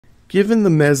Given the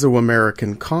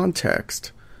Mesoamerican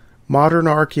context, modern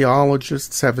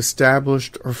archaeologists have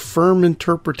established a firm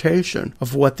interpretation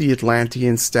of what the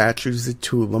Atlantean statues at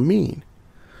Tula mean.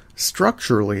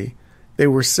 Structurally, they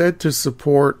were said to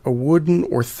support a wooden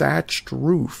or thatched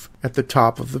roof at the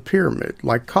top of the pyramid,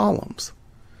 like columns.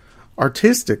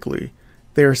 Artistically,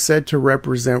 they are said to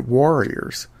represent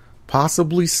warriors,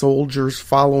 possibly soldiers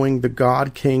following the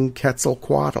god-king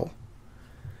Quetzalcoatl.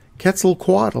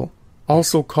 Quetzalcoatl,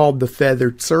 also called the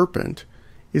feathered serpent,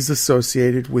 is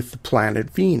associated with the planet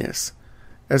Venus.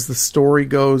 As the story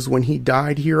goes, when he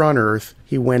died here on Earth,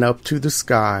 he went up to the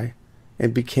sky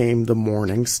and became the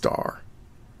morning star.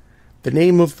 The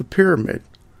name of the pyramid,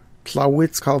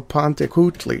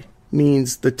 Quetzalcoatl,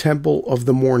 means the temple of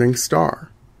the morning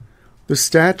star. The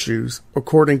statues,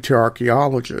 according to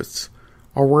archaeologists,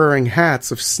 are wearing hats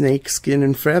of snake skin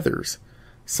and feathers,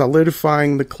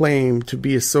 solidifying the claim to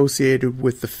be associated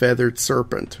with the feathered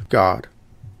serpent god.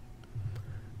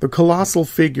 The colossal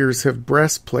figures have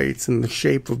breastplates in the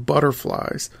shape of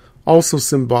butterflies, also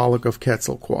symbolic of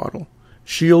Quetzalcoatl,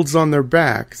 shields on their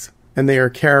backs, and they are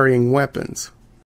carrying weapons.